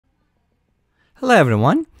Hello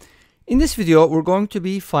everyone. In this video we're going to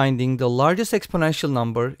be finding the largest exponential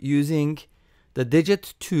number using the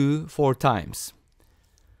digit 2 4 times.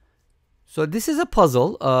 So this is a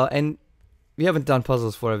puzzle and we haven't done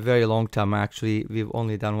puzzles for a very long time. Actually, we've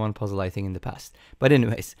only done one puzzle I think in the past. But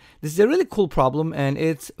anyways, this is a really cool problem and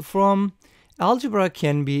it's from Algebra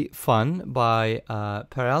Can Be Fun by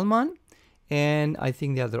Perelman, and I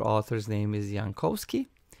think the other author's name is Jankowski.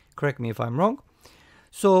 Correct me if I'm wrong.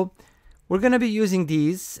 So we're going to be using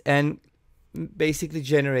these and basically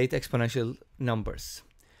generate exponential numbers.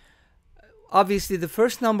 Obviously, the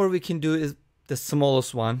first number we can do is the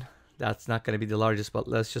smallest one. That's not going to be the largest, but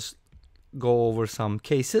let's just go over some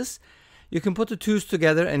cases. You can put the twos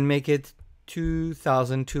together and make it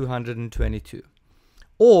 2,222.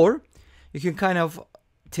 Or you can kind of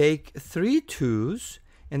take 3 twos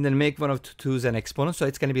and then make one of the twos an exponent. So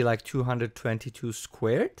it's going to be like 222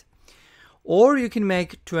 squared. Or you can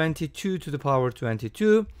make 22 to the power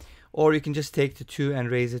 22, or you can just take the 2 and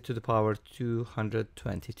raise it to the power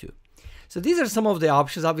 222. So these are some of the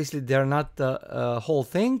options. Obviously, they're not the whole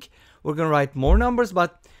thing. We're going to write more numbers,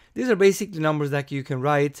 but these are basically numbers that you can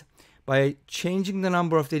write by changing the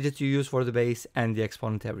number of digits you use for the base and the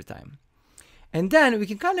exponent every time. And then we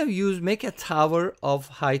can kind of make a tower of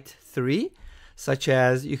height 3, such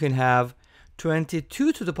as you can have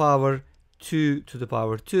 22 to the power 2 to the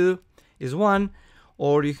power 2. Is 1,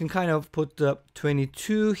 or you can kind of put the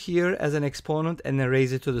 22 here as an exponent and then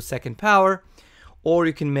raise it to the second power, or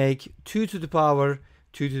you can make 2 to the power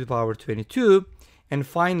 2 to the power 22, and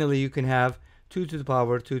finally you can have 2 to the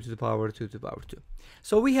power 2 to the power 2 to the power 2.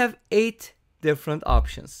 So we have 8 different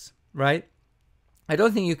options, right? I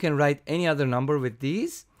don't think you can write any other number with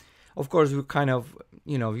these. Of course, we're kind of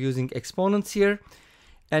using exponents here,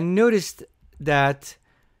 and notice that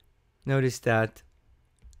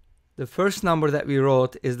the first number that we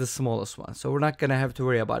wrote is the smallest one. So we're not going to have to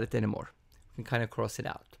worry about it anymore. We can kind of cross it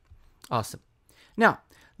out. Awesome. Now,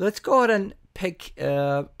 let's go ahead and pick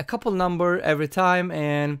a couple number every time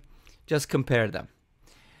and just compare them.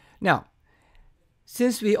 Now,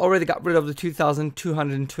 since we already got rid of the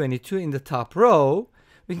 2,222 in the top row,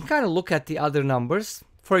 we can kind of look at the other numbers.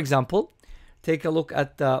 For example, take a look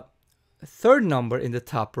at the third number in the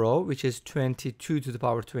top row, which is 22 to the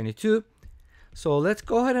power 22. So let's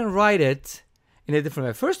go ahead and write it in a different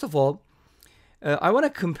way. First of all, I want to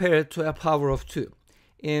compare it to a power of 2.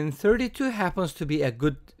 And 32 happens to be a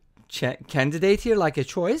good candidate here, like a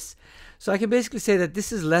choice. So I can basically say that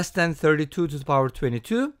this is less than 32 to the power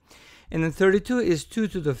 22. And then 32 is 2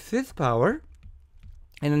 to the 5th power.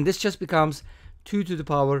 And then this just becomes 2 to the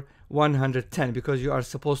power 110 because you are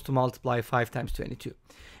supposed to multiply 5 times 22.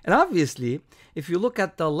 And obviously, if you look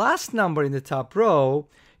at the last number in the top row,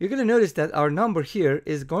 you're going to notice that our number here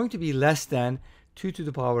is going to be less than 2 to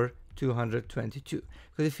the power 222.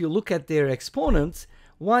 Because if you look at their exponents,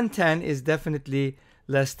 110 is definitely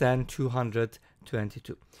less than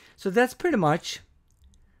 222. So that's pretty much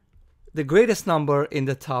the greatest number in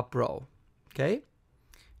the top row. Okay?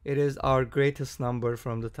 It is our greatest number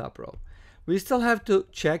from the top row. We still have to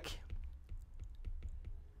check.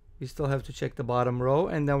 We still have to check the bottom row,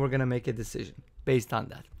 and then we're going to make a decision based on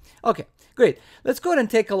that. Okay, great. Let's go ahead and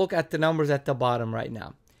take a look at the numbers at the bottom right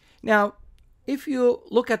now. Now, if you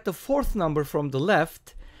look at the fourth number from the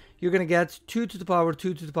left, you're going to get 2 to the power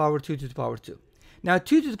 2 to the power 2 to the power 2. Now,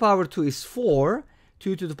 2 to the power 2 is 4.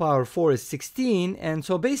 2 to the power 4 is 16. And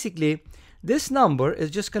so basically, this number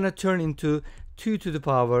is just going to turn into 2 to the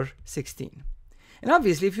power 16. And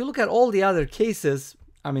obviously, if you look at all the other cases,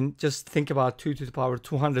 I mean, just think about 2 to the power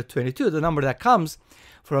 222, the number that comes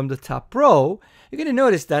from the top row, you're going to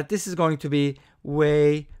notice that this is going to be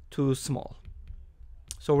way too small.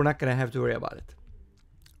 So we're not going to have to worry about it.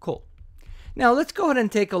 Cool. Now let's go ahead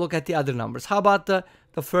and take a look at the other numbers. How about the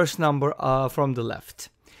first number from the left?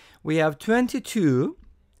 We have 22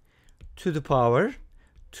 to the power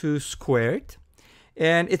 2 squared.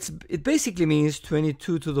 And it basically means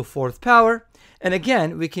 22 to the 4th power. And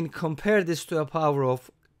again, we can compare this to a power of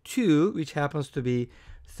 2, which happens to be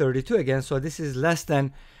 32 again. So this is less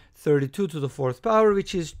than 32 to the 4th power,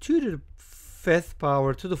 which is 2 to the 5th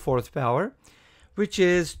power to the 4th power, which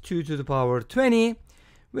is 2 to the power 20,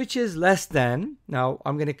 which is less than, now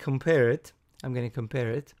I'm going to compare it. I'm going to compare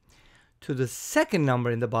it to the second number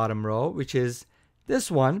in the bottom row, which is this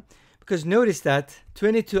one. Because notice that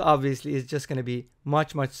 22 obviously is just going to be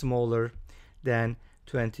much, much smaller than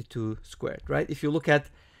 22 squared, right? If you look at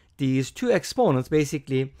these two exponents,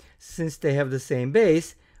 basically, since they have the same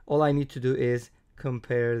base, all I need to do is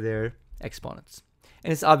compare their exponents.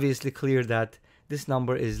 And it's obviously clear that this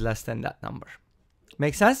number is less than that number.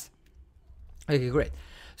 Make sense? Okay, great.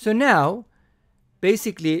 So now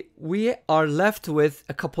basically we are left with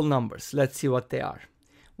a couple numbers. Let's see what they are.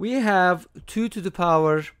 We have 2 to the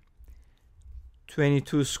power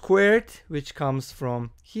 22 squared, which comes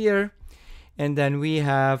from here. And then we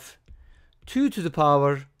have 2 to the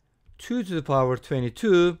power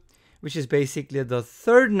 22, which is basically the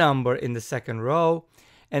third number in the second row.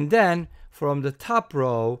 And then from the top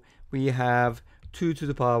row, we have 2 to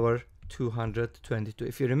the power 222.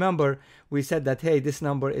 If you remember, we said that, hey, this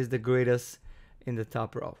number is the greatest in the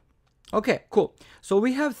top row. Okay, cool. So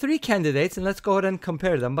we have 3 candidates, and let's go ahead and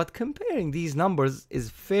compare them. But comparing these numbers is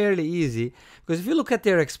fairly easy, because if you look at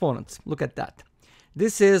their exponents, look at that.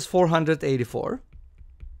 This is 484.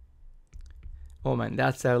 Oh man,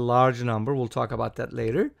 that's a large number. We'll talk about that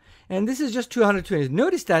later. And this is just 220.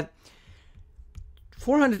 Notice that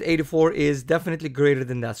 484 is definitely greater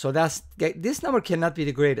than that. So this number cannot be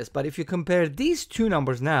the greatest. But if you compare these two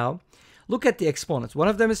numbers now, look at the exponents. One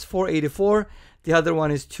of them is 484. The other one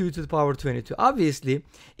is 2 to the power 22. Obviously,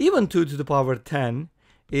 even 2 to the power 10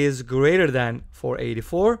 is greater than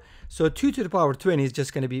 484. So 2 to the power 20 is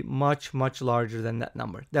just going to be much, much larger than that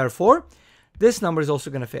number. Therefore, this number is also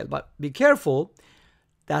going to fail. But be careful.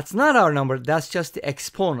 That's not our number. That's just the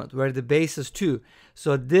exponent where the base is 2.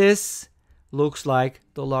 So this looks like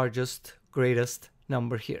the largest, greatest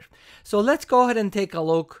number here. So let's go ahead and take a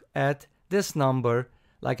look at this number,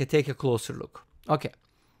 take a closer look. Okay,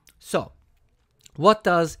 so what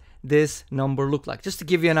does this number look like? Just to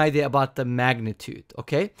give you an idea about the magnitude,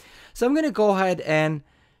 okay? So I'm going to go ahead and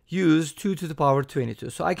use 2 to the power 22.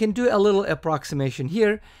 So I can do a little approximation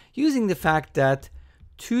here using the fact that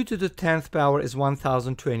 2 to the 10th power is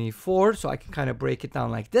 1024. So I can kind of break it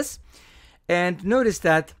down like this. And notice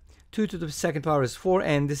that 2 to the second power is 4,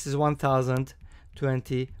 and this is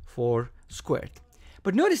 1024 squared.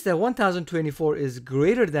 But notice that 1024 is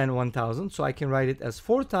greater than 1000, so I can write it as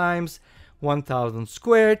 4 times 1000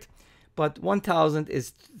 squared. But 1000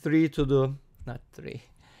 is 10 to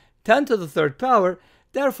the third power.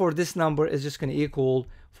 Therefore, this number is just going to equal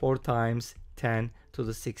 4 times 10 to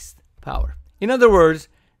the 6th power. In other words,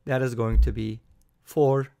 that is going to be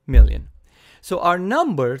 4 million. So our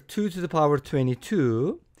number, 2 to the power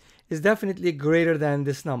 22, is definitely greater than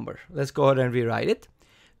this number. Let's go ahead and rewrite it.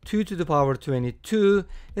 2 to the power 22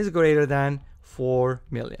 is greater than 4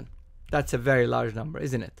 million. That's a very large number,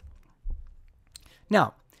 isn't it?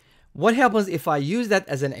 Now, what happens if I use that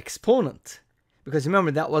as an exponent? Because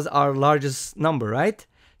remember, that was our largest number, right?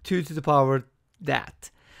 2 to the power that.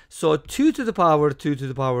 So 2 to the power 2 to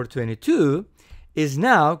the power 22 is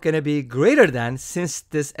now going to be greater than, since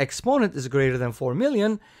this exponent is greater than 4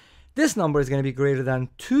 million, this number is going to be greater than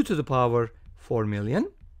 2 to the power 4 million,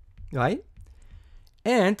 right?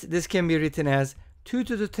 And this can be written as 2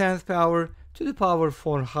 to the 10th power to the power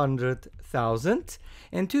 400,000.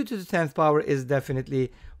 And 2 to the 10th power is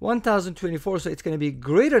definitely 1024, so it's going to be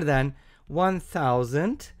greater than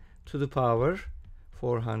 1000 to the power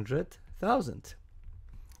 400,000.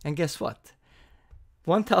 And guess what?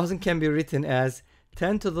 1000 can be written as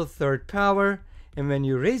 10 to the third power, and when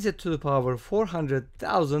you raise it to the power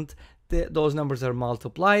 400,000, those numbers are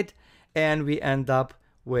multiplied, and we end up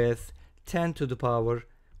with 10 to the power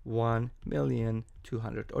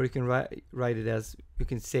 1,200,000. Or you can write it as, you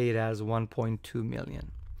can say it as 1.2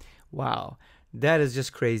 million. Wow, that is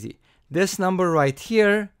just crazy. This number right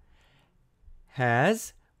here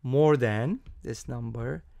has more than,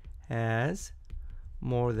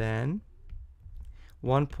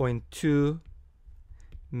 1.2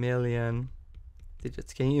 million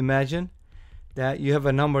digits. Can you imagine that you have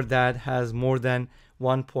a number that has more than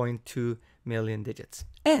 1.2 million digits?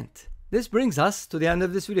 And this brings us to the end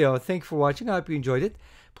of this video. Thank you for watching. I hope you enjoyed it.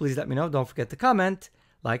 Please let me know. Don't forget to comment,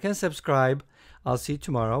 like, and subscribe. I'll see you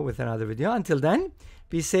tomorrow with another video. Until then,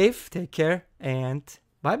 be safe, take care, and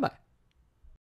bye-bye.